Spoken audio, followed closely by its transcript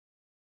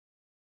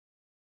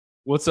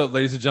What's up,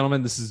 ladies and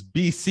gentlemen? This is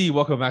BC.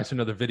 Welcome back to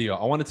another video.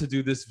 I wanted to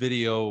do this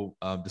video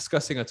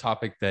discussing a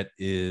topic that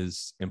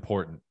is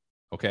important.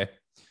 Okay.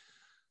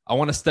 I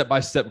want to step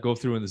by step go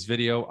through in this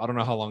video. I don't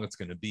know how long it's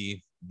going to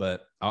be,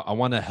 but I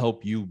want to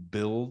help you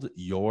build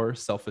your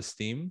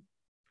self-esteem,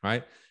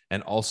 right?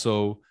 And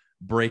also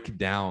break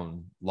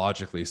down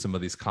logically some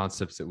of these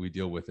concepts that we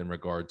deal with in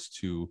regards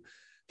to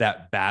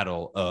that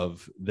battle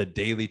of the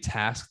daily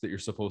task that you're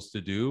supposed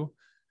to do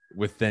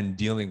with then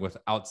dealing with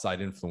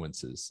outside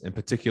influences, in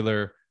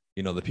particular,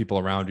 the people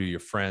around you, your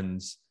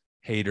friends,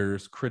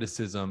 haters,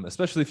 criticism,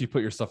 especially if you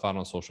put your stuff out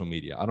on social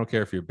media. I don't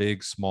care if you're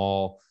big,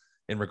 small,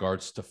 in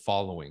regards to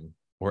following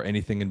or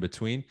anything in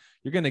between,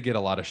 you're going to get a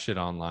lot of shit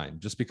online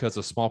just because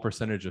a small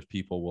percentage of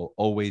people will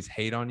always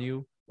hate on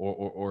you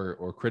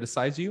or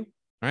criticize you,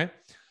 right?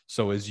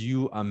 So as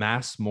you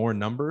amass more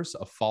numbers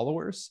of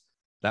followers,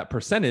 that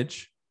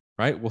percentage,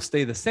 right, will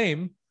stay the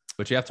same.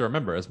 But you have to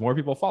remember, as more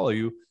people follow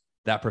you,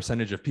 that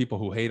percentage of people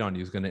who hate on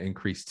you is going to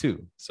increase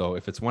too. So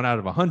if it's 1 out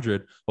of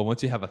 100, but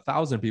once you have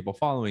 1,000 people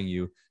following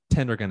you,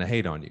 10 are going to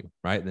hate on you,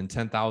 right? Then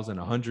 10,000,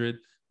 100,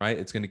 right?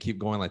 It's going to keep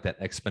going like that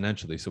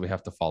exponentially. So we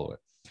have to follow it.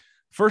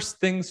 First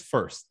things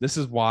first. This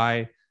is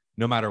why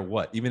no matter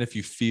what, even if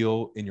you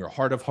feel in your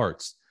heart of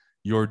hearts,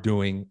 you're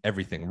doing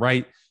everything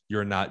right,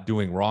 you're not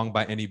doing wrong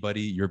by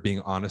anybody, you're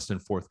being honest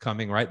and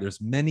forthcoming, right?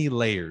 There's many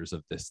layers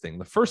of this thing.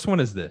 The first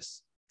one is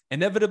this.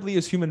 Inevitably,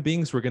 as human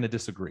beings, we're going to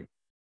disagree.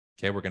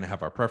 Okay, we're going to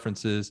have our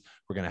preferences.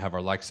 We're going to have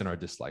our likes and our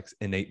dislikes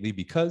innately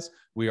because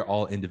we are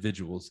all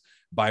individuals.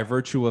 By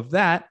virtue of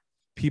that,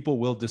 people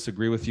will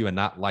disagree with you and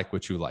not like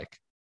what you like,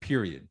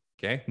 period.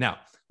 Okay, now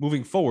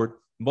moving forward,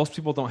 most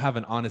people don't have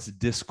an honest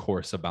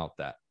discourse about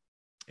that.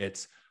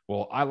 It's,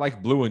 well, I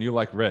like blue and you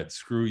like red.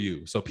 Screw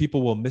you. So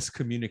people will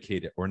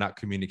miscommunicate it or not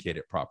communicate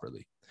it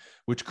properly,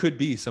 which could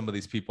be some of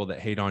these people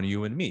that hate on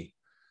you and me.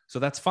 So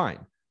that's fine.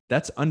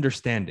 That's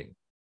understanding.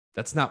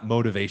 That's not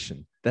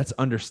motivation. That's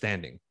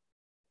understanding.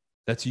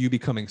 That's you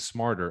becoming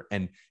smarter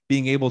and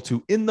being able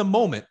to, in the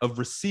moment of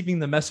receiving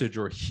the message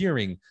or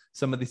hearing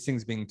some of these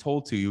things being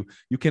told to you,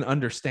 you can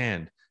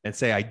understand and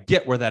say, I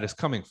get where that is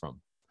coming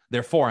from.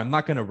 Therefore, I'm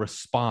not going to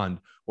respond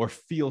or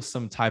feel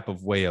some type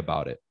of way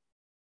about it.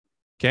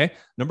 Okay.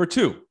 Number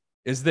 2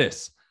 is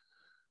this.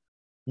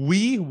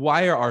 We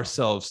wire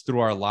ourselves through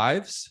our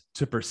lives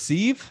to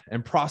perceive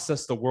and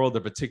process the world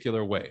a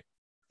particular way.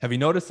 Have you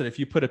noticed that if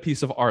you put a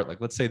piece of art,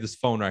 like let's say this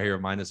phone right here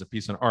of mine is a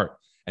piece of art,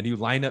 and you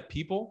line up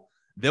people,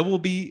 there will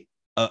be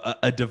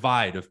a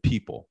divide of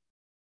people,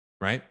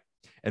 right?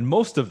 And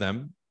most of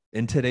them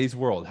in today's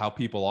world, how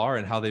people are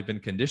and how they've been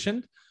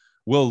conditioned,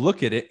 will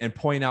look at it and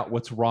point out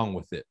what's wrong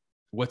with it,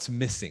 what's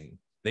missing.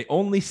 They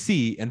only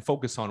see and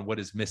focus on what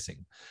is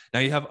missing. Now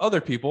you have other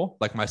people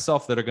like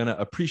myself that are going to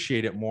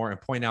appreciate it more and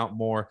point out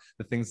more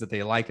the things that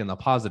they like and the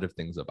positive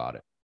things about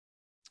it.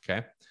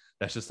 Okay.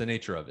 That's just the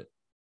nature of it.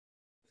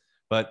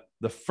 But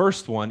the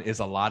first one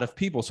is a lot of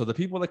people. So the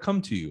people that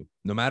come to you,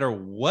 no matter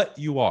what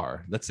you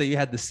are, let's say you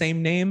had the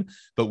same name,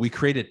 but we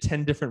created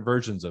 10 different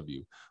versions of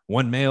you.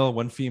 One male,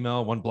 one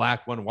female, one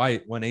black, one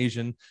white, one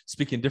Asian,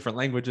 speaking different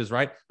languages,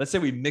 right? Let's say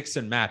we mix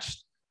and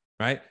matched,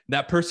 right?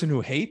 That person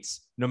who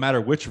hates, no matter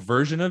which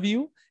version of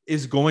you,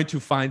 is going to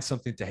find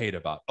something to hate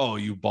about. Oh,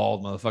 you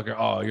bald motherfucker.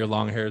 Oh, your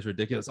long hair is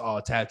ridiculous. Oh,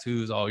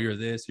 tattoos. Oh, you're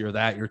this, you're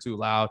that. You're too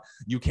loud.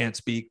 You can't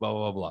speak, blah,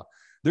 blah, blah.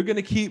 They're going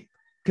to keep,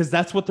 because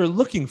that's what they're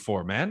looking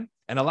for, man.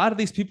 And a lot of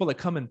these people that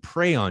come and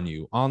prey on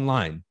you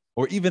online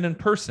or even in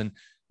person,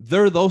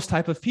 they're those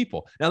type of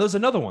people. Now, there's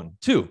another one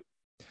too.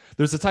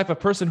 There's the type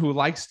of person who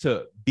likes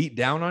to beat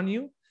down on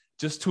you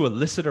just to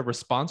elicit a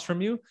response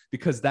from you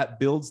because that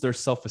builds their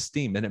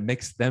self-esteem and it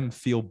makes them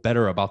feel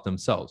better about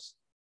themselves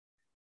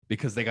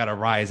because they got a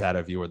rise out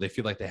of you or they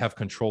feel like they have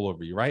control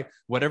over you, right?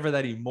 Whatever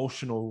that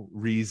emotional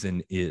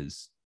reason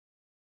is.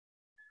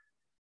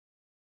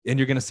 And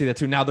you're going to see that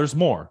too. Now, there's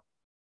more.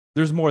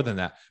 There's more than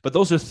that. But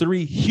those are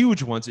 3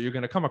 huge ones that you're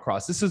going to come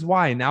across. This is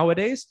why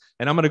nowadays,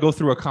 and I'm going to go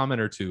through a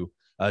comment or two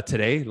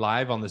today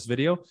live on this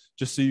video,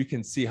 just so you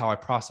can see how I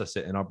process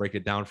it and I'll break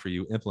it down for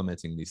you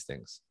implementing these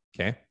things.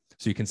 Okay.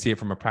 So you can see it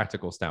from a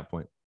practical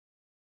standpoint.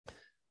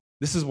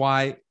 This is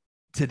why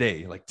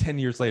today, like 10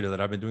 years later that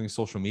I've been doing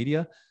social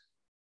media,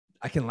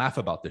 I can laugh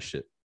about this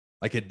shit.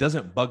 Like it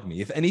doesn't bug me.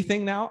 If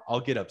anything now, I'll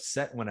get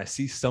upset when I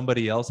see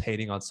somebody else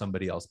hating on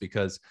somebody else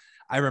because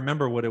I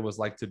remember what it was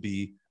like to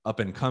be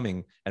up and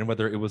coming. And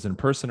whether it was in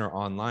person or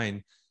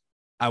online,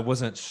 I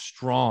wasn't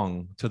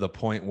strong to the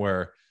point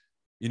where,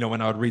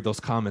 when I would read those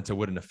comments, it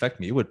wouldn't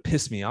affect me. It would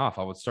piss me off.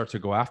 I would start to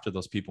go after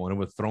those people and it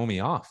would throw me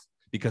off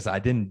because I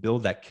didn't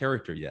build that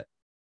character yet.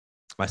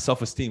 My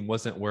self-esteem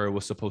wasn't where it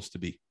was supposed to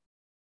be.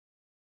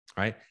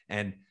 Right.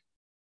 And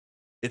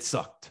it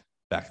sucked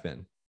back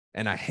then.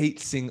 And I hate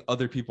seeing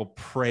other people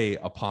prey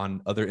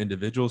upon other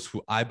individuals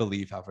who I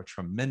believe have a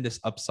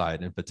tremendous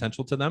upside and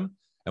potential to them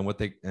and what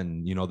they,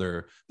 and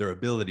their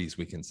abilities,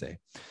 we can say,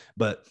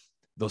 but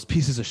those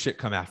pieces of shit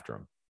come after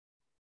them.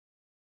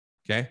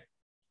 Okay.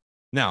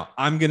 Now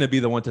I'm going to be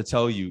the one to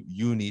tell you,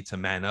 you need to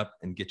man up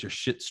and get your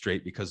shit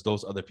straight because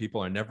those other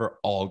people are never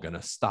all going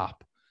to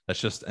stop.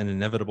 That's just an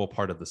inevitable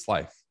part of this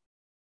life.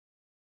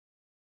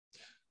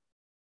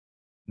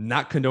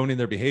 Not condoning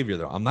their behavior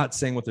though. I'm not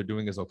saying what they're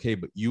doing is okay,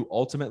 but you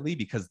ultimately,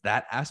 because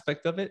that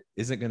aspect of it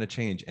isn't going to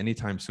change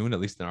anytime soon, at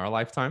least in our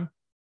lifetime,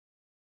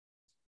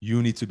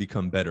 you need to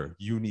become better.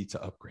 You need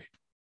to upgrade.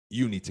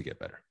 You need to get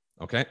better.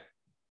 Okay.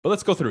 But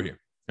let's go through here.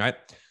 All right.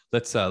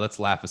 Let's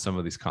laugh at some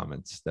of these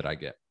comments that I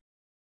get.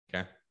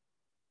 Okay.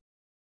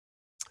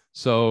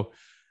 So,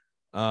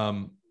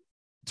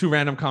 two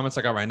random comments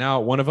I got right now.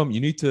 One of them, you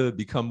need to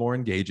become more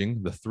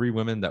engaging. The 3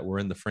 women that were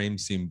in the frame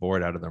seem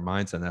bored out of their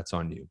minds, and that's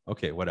on you.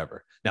 Okay,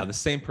 whatever. Now, the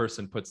same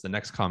person puts the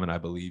next comment, I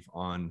believe,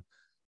 on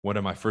one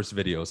of my first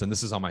videos, and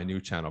this is on my new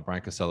channel,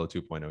 Brian Casella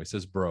 2.0. He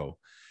says, bro,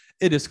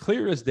 it is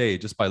clear as day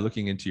just by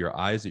looking into your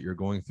eyes that you're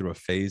going through a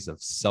phase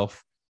of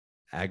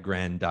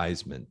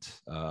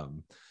self-aggrandizement.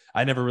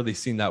 I never really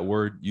seen that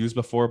word used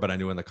before, but I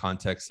knew in the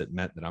context it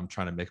meant that I'm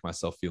trying to make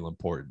myself feel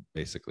important,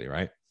 basically,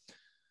 right?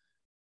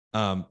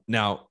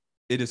 Now,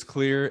 it is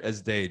clear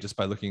as day just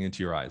by looking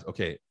into your eyes.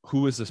 Okay,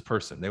 who is this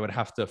person? They would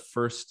have to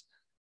first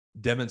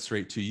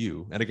demonstrate to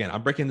you. And again,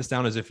 I'm breaking this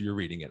down as if you're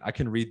reading it. I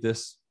can read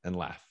this and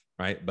laugh,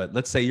 right? But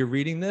let's say you're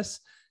reading this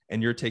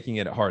and you're taking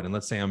it at heart. And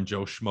let's say I'm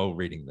Joe Schmo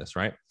reading this,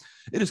 right?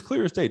 It is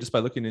clear as day just by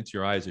looking into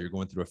your eyes that you're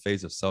going through a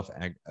phase of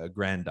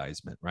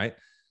self-aggrandizement, right?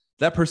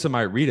 That person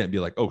might read it and be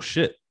like, oh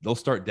shit, they'll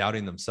start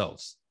doubting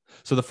themselves.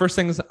 So the first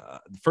thing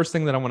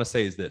that I want to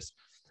say is this.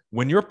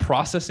 When you're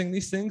processing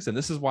these things, and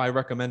this is why I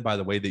recommend, by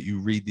the way, that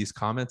you read these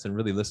comments and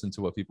really listen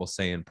to what people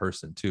say in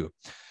person too.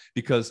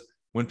 Because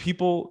when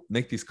people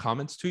make these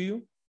comments to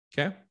you,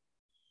 okay,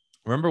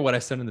 remember what I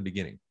said in the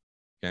beginning,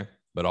 okay?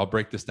 But I'll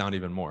break this down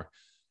even more.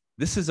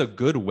 This is a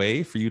good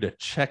way for you to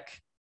check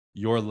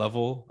your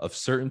level of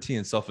certainty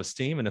and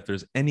self-esteem and if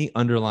there's any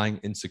underlying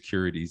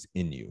insecurities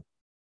in you.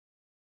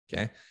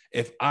 Okay.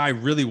 If I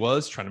really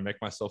was trying to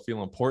make myself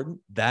feel important,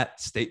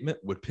 that statement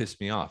would piss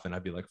me off. And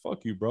I'd be like,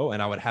 fuck you, bro.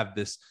 And I would have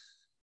this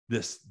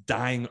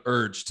dying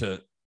urge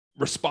to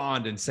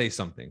respond and say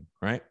something,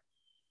 right?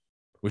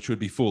 Which would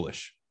be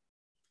foolish.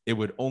 It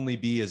would only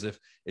be as if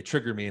it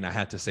triggered me and I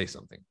had to say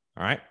something.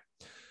 All right.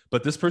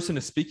 But this person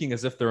is speaking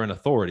as if they're an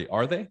authority.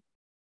 Are they?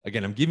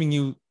 Again, I'm giving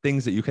you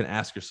things that you can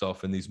ask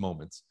yourself in these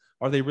moments.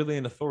 Are they really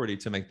an authority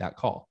to make that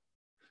call?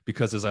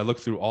 Because as I look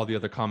through all the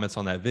other comments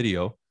on that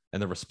video,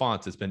 and the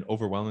response has been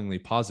overwhelmingly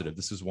positive.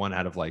 This is one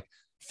out of like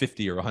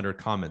 50 or 100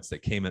 comments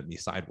that came at me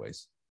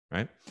sideways,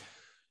 right?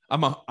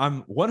 I'm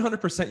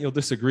 100% you'll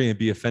disagree and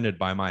be offended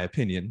by my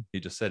opinion. He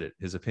just said it,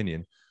 his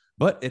opinion,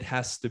 but it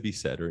has to be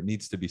said, or it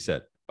needs to be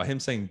said. By him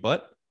saying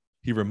but,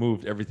 he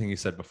removed everything he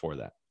said before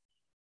that.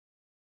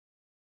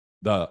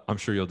 I'm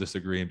sure you'll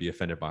disagree and be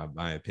offended by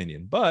my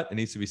opinion, but it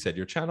needs to be said.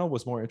 Your channel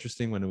was more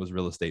interesting when it was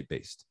real estate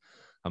based.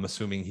 I'm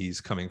assuming he's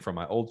coming from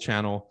my old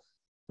channel,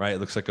 right? It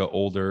looks like an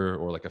older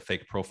or like a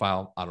fake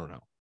profile. I don't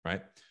know,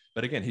 right?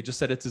 But again, he just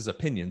said it's his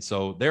opinion.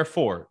 So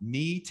therefore,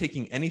 me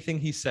taking anything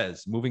he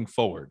says moving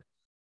forward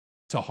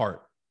to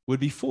heart would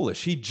be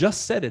foolish. He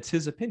just said it's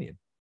his opinion.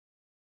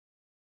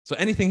 So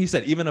anything he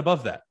said, even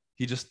above that,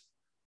 he just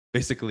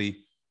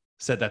basically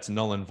said that's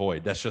null and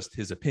void. That's just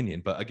his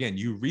opinion. But again,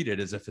 you read it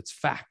as if it's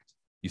fact.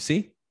 You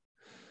see?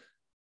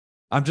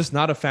 I'm just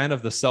not a fan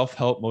of the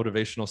self-help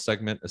motivational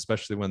segment,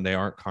 especially when they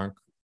aren't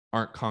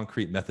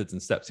concrete methods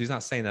and steps. He's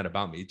not saying that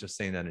about me, he's just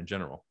saying that in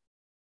general.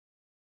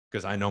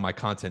 Because I know my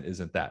content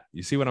isn't that.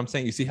 You see what I'm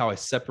saying? You see how I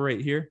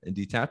separate here and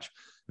detach?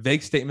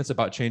 Vague statements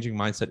about changing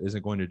mindset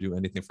isn't going to do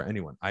anything for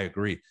anyone. I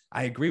agree.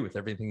 I agree with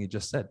everything he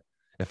just said.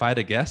 If I had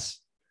to guess,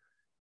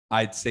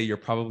 I'd say you're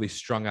probably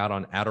strung out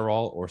on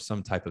Adderall or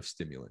some type of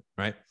stimulant,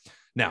 right?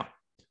 Now,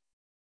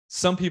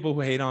 some people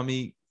who hate on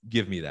me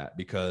give me that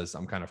because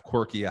I'm kind of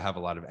quirky. I have a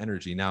lot of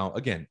energy. Now,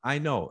 again, I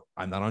know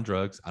I'm not on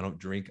drugs. I don't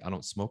drink. I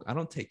don't smoke. I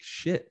don't take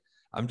shit.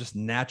 I'm just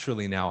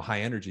naturally now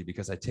high energy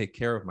because I take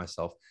care of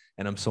myself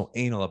and I'm so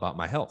anal about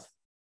my health,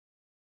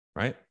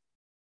 right?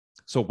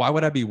 So why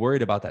would I be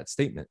worried about that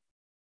statement?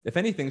 If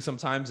anything,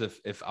 sometimes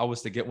if I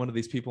was to get one of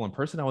these people in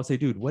person, I would say,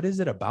 dude, what is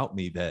it about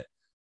me that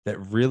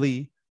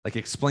really, like,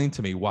 explain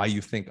to me why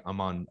you think I'm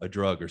on a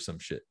drug or some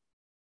shit?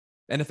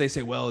 And if they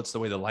say, well, it's the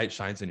way the light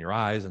shines in your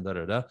eyes and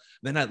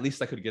then at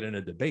least I could get in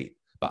a debate.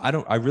 But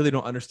I really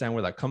don't understand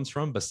where that comes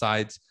from,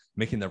 besides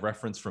making the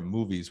reference from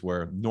movies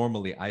where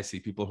normally I see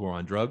people who are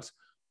on drugs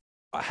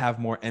have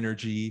more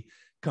energy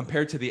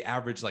compared to the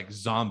average like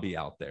zombie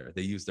out there.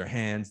 They use their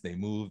hands, they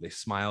move, they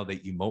smile, they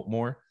emote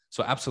more.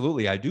 So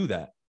absolutely, I do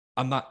that.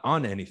 I'm not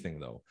on anything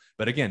though.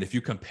 But again, if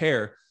you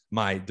compare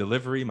my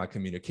delivery, my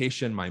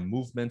communication, my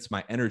movements,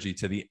 my energy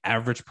to the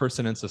average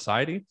person in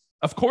society,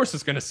 of course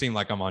it's going to seem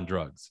like I'm on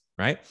drugs,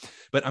 right?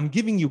 But I'm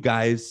giving you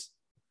guys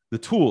the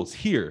tools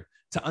here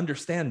to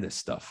understand this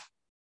stuff.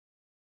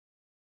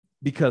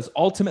 Because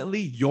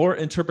ultimately, your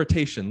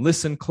interpretation,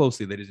 listen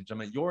closely, ladies and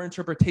gentlemen, your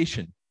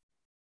interpretation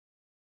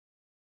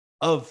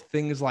of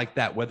things like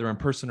that, whether in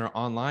person or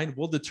online,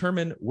 will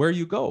determine where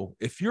you go.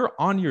 If you're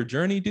on your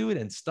journey, dude,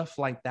 and stuff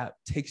like that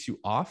takes you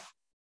off,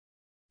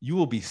 you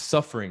will be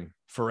suffering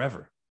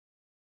forever.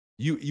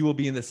 You will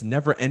be in this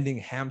never-ending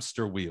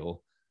hamster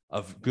wheel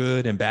of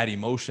good and bad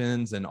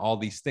emotions and all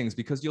these things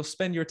because you'll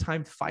spend your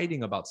time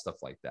fighting about stuff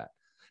like that.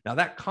 Now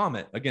that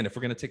comment, again, if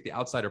we're going to take the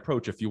outside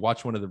approach, if you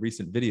watch one of the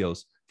recent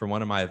videos from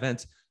one of my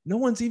events, no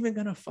one's even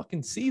going to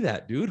fucking see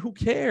that, dude. Who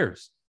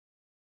cares?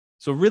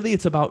 So really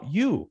it's about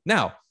you.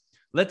 Now,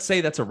 let's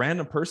say that's a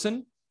random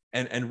person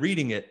and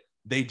reading it,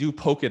 they do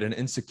poke at an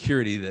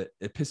insecurity that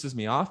it pisses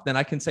me off. Then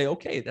I can say,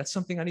 okay, that's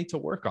something I need to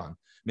work on.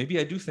 Maybe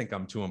I do think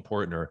I'm too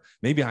important, or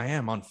maybe I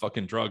am on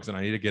fucking drugs and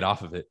I need to get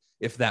off of it.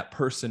 If that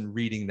person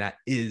reading that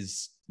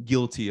is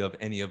guilty of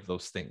any of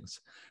those things,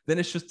 then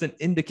it's just an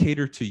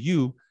indicator to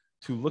you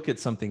to look at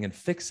something and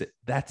fix it.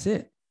 That's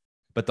it.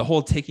 But the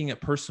whole taking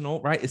it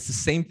personal, right? It's the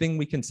same thing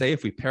we can say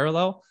if we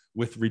parallel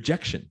with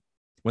rejection.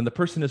 When the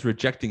person is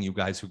rejecting you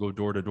guys who go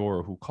door to door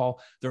or who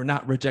call, they're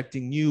not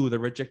rejecting you. They're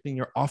rejecting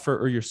your offer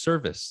or your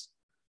service.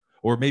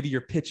 Or maybe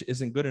your pitch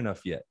isn't good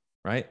enough yet,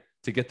 right?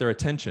 To get their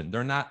attention.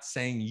 They're not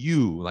saying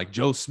you, like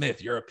Joe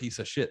Smith, you're a piece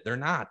of shit. They're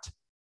not.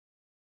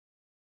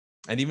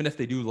 And even if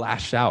they do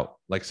lash out,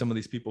 like some of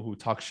these people who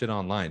talk shit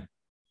online,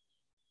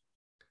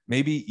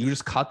 maybe you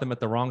just caught them at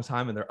the wrong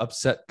time and they're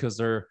upset because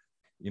their,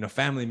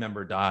 family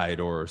member died,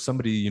 or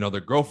somebody,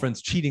 their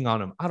girlfriend's cheating on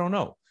them. I don't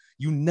know.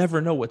 You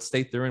never know what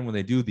state they're in when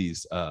they do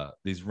these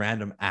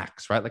random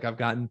acts, right? Like I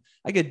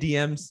get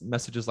DMs,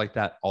 messages like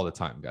that all the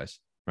time, guys,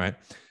 right?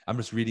 I'm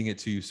just reading it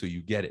to you so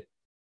you get it.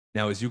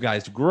 Now, as you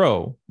guys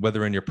grow,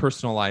 whether in your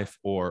personal life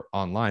or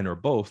online or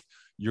both,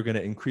 you're going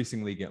to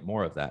increasingly get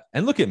more of that.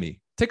 And look at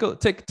me, take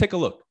a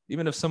look.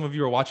 Even if some of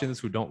you are watching this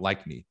who don't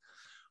like me,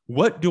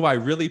 what do I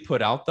really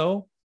put out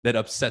though that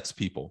upsets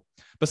people?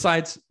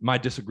 Besides my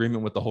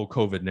disagreement with the whole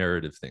COVID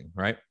narrative thing,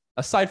 right?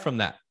 Aside from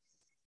that,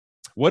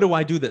 what do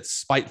I do that's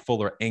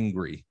spiteful or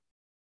angry?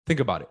 Think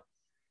about it.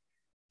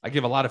 I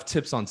give a lot of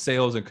tips on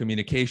sales and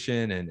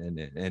communication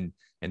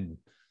and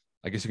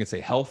I guess you can say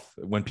health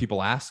when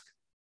people ask.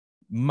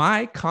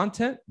 My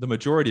content, the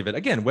majority of it,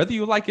 again, whether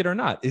you like it or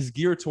not, is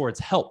geared towards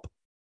help.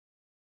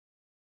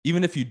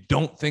 Even if you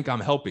don't think I'm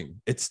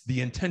helping,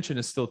 the intention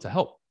is still to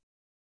help.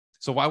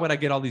 So why would I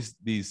get all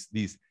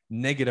these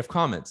negative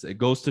comments? It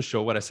goes to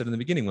show what I said in the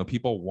beginning. When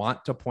people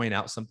want to point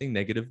out something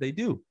negative, they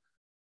do.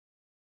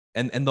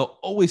 And they'll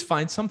always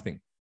find something.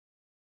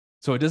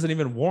 So it doesn't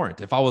even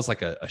warrant. If I was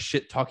like a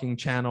shit talking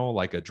channel,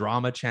 like a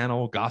drama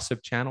channel,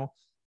 gossip channel,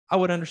 I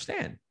would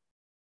understand.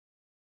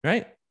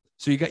 Right?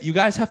 So you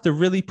guys have to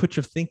really put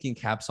your thinking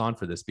caps on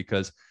for this,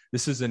 because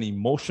this is an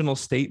emotional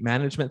state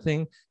management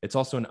thing. It's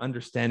also an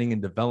understanding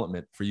and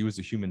development for you as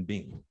a human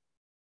being.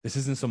 This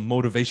isn't some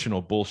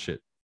motivational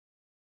bullshit.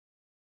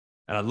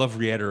 And I love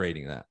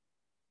reiterating that.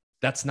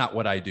 That's not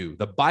what I do.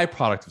 The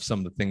byproduct of some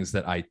of the things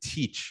that I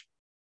teach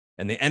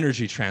and the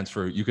energy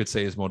transfer, you could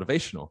say, is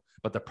motivational,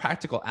 but the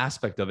practical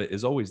aspect of it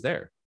is always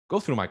there. Go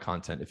through my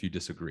content if you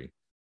disagree.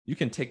 You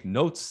can take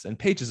notes and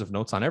pages of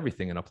notes on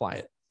everything and apply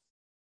it.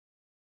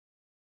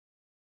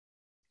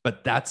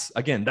 But that's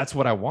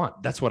what I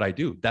want. That's what I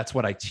do. That's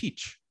what I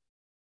teach.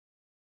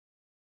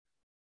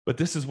 But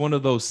this is one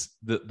of those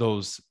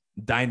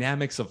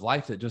dynamics of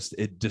life that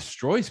it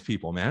destroys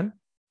people, man.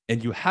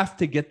 And you have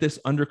to get this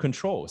under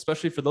control,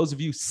 especially for those of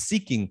you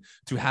seeking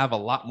to have a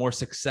lot more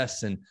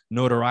success and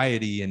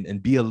notoriety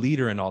and be a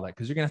leader and all that,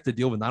 because you're going to have to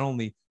deal with not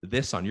only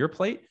this on your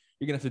plate,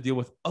 you're going to have to deal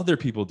with other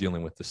people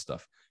dealing with this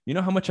stuff. You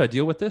know how much I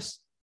deal with this?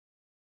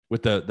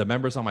 With the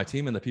members on my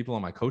team and the people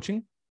on my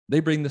coaching? They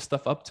bring this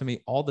stuff up to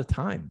me all the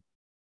time.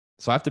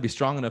 So I have to be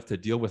strong enough to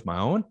deal with my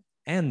own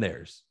and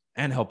theirs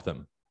and help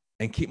them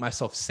and keep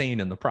myself sane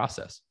in the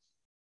process,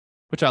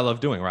 which I love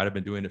doing, right? I've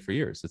been doing it for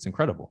years. It's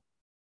incredible.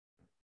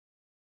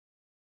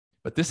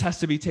 But this has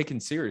to be taken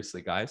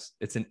seriously, guys.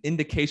 It's an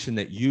indication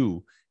that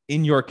you,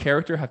 in your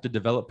character, have to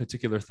develop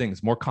particular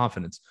things, more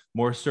confidence,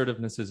 more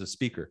assertiveness as a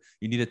speaker.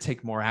 You need to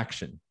take more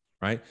action,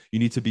 right? You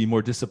need to be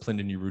more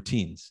disciplined in your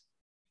routines,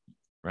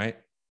 right?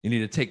 You need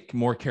to take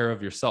more care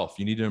of yourself.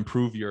 You need to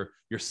improve your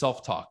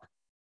self-talk,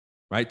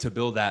 right? To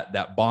build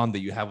that bond that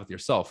you have with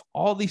yourself.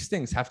 All these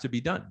things have to be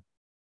done.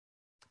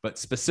 But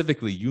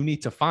specifically, you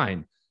need to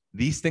find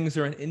these things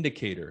are an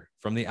indicator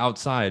from the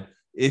outside.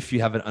 If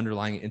you have an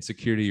underlying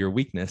insecurity or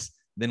weakness,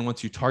 then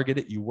once you target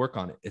it, you work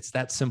on it. It's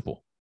that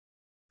simple.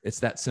 It's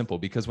that simple,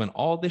 because when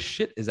all this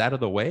shit is out of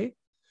the way,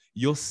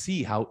 you'll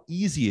see how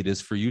easy it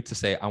is for you to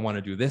say, I want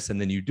to do this. And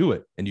then you do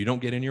it and you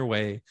don't get in your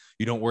way.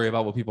 You don't worry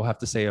about what people have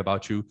to say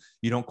about you.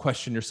 You don't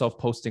question yourself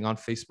posting on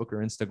Facebook or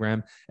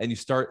Instagram, and you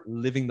start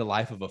living the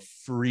life of a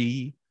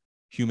free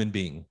human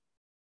being,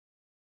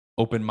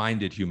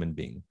 open-minded human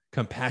being,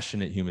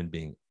 compassionate human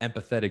being,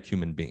 empathetic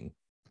human being,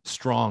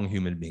 strong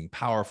human being,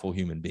 powerful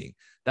human being.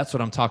 That's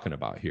what I'm talking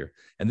about here.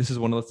 And this is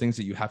one of the things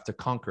that you have to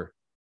conquer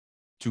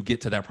to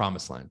get to that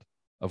promised land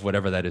of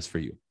whatever that is for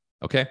you.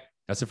 Okay.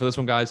 That's it for this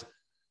one, guys.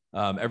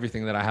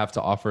 Everything that I have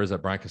to offer is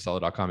at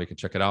briancastello.com. You can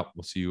check it out.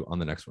 We'll see you on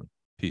the next one.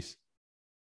 Peace.